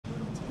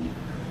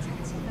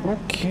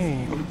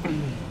Okay.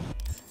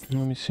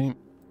 Let me see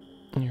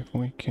if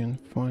we can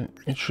find.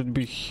 It should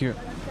be here.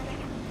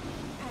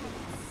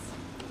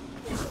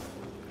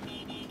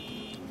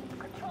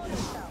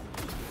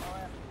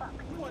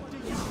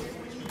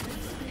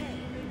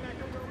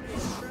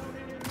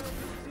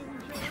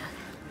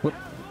 What?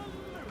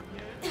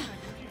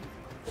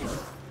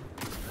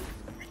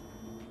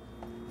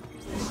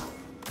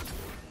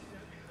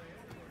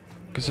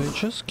 Because I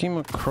just came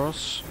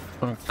across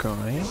a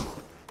guy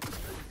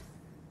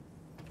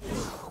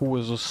who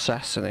was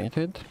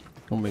assassinated,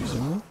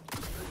 amazingly.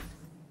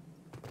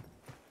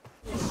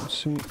 Let's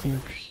see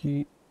if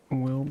he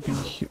will be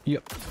here.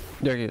 Yep,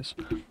 there he is.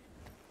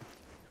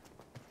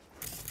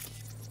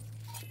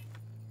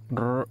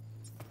 No,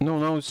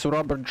 now it's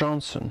Robert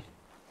Johnson.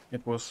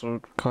 It was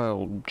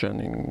Kyle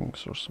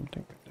Jennings or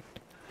something like that.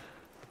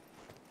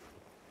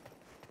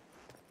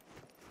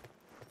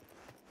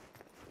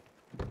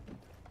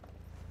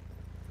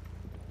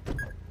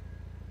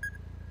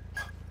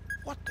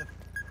 What the?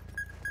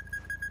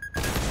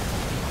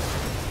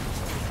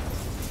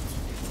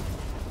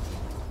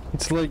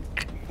 It's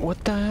like,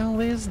 what the hell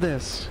is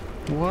this?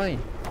 Why?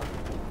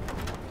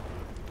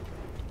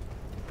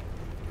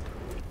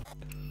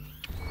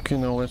 Okay,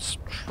 now let's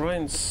try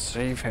and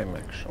save him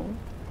actually.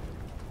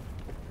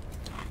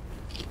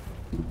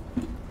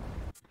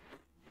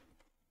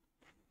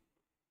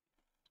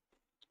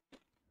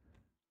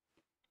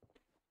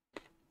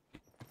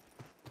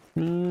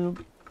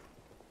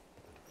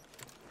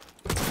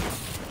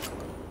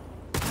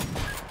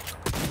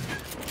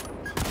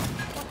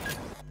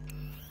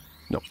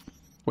 No,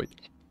 wait.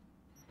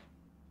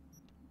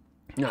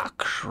 Ah,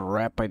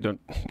 crap! It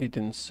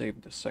didn't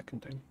save the second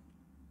time,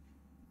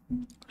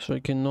 so I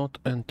cannot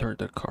enter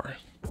the car.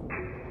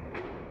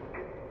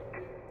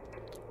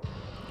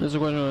 There's a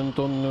question. I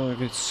don't know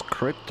if it's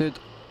scripted,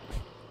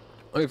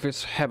 or if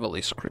it's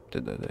heavily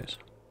scripted. That is.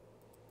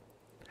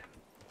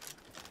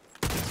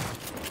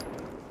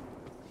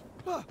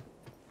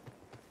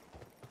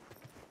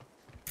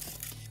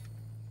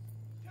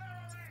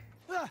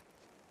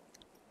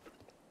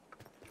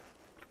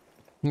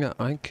 Yeah,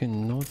 I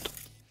cannot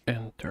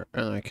enter,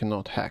 and I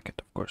cannot hack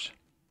it, of course.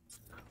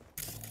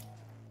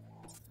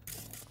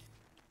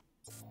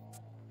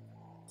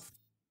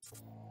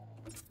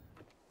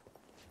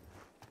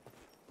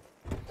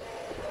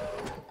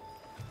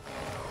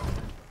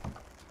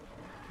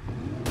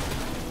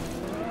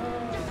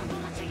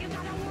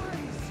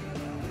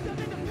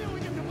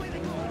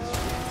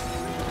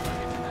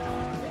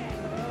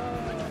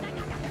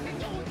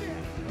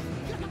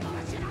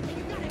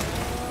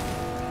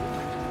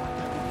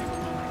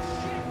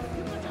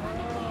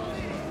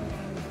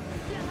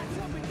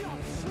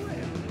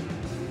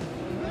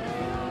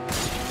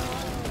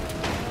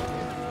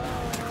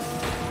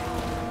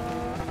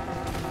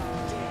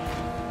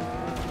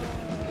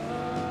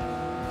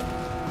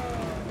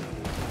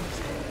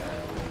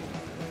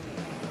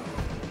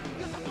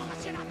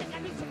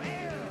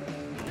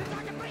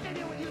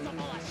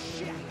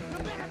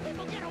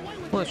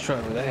 Let's try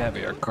with a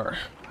heavier car.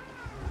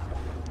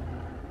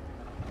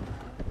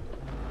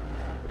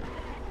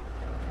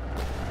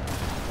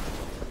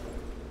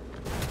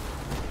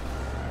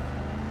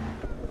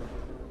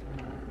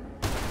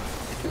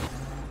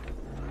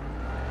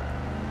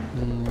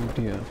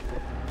 Yeah.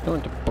 I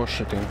want to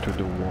push it into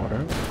the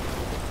water.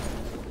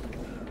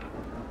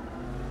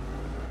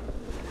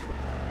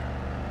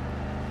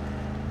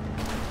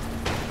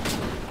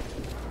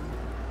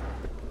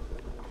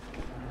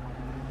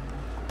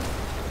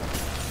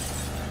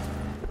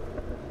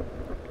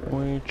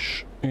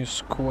 Which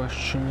is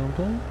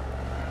questionable.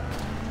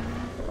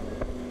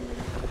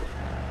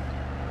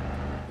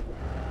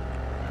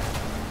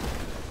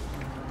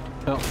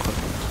 Oh, crap.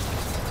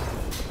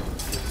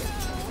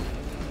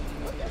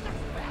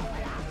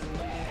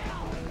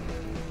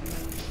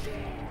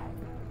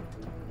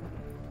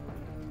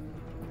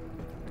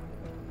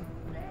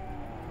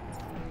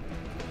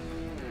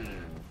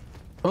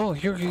 Oh,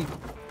 here he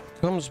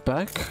comes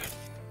back.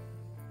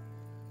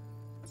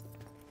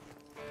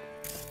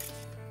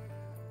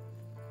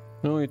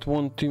 No, it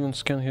won't even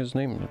scan his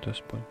name at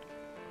this point.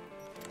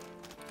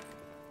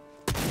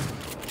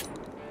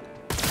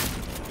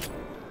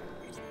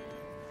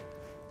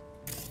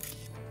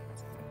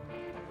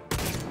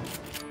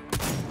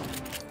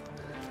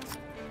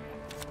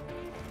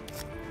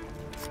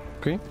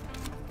 Okay.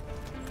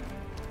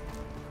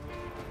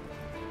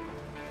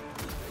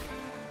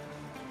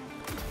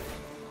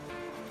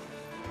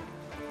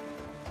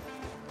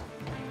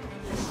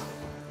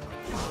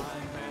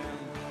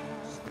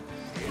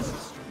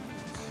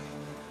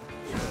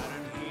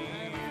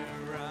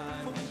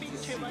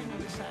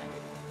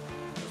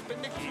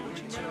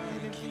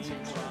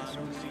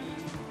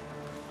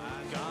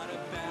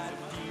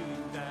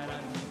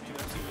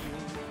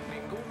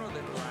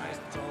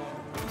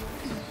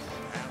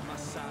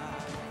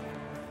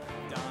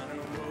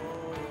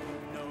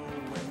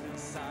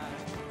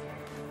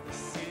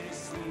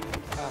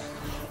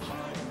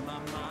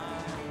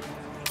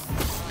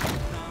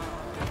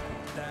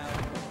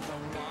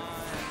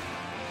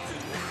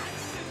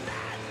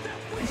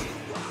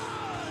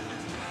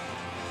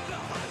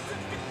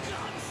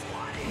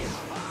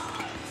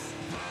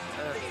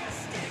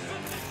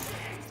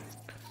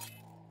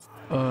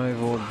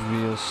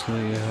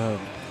 obviously have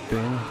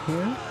been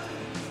here.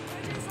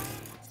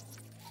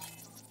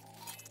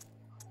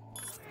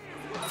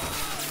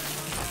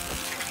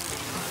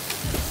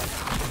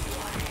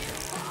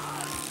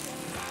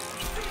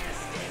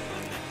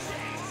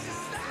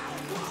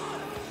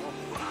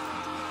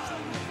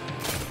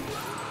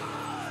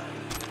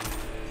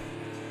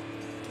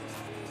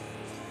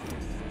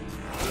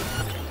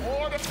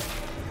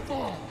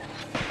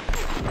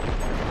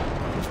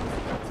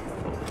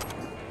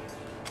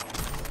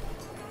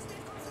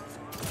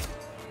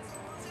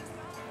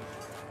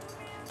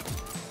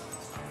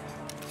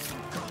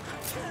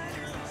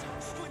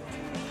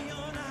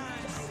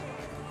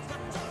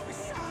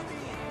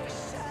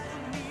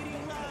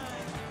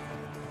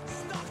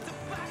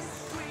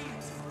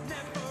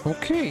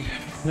 Okay,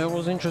 that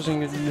was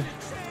interesting.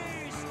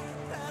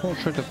 I'll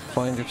try to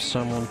find if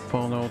someone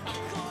found out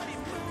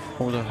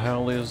who the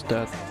hell is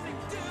that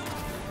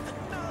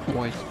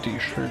white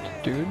t-shirt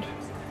dude.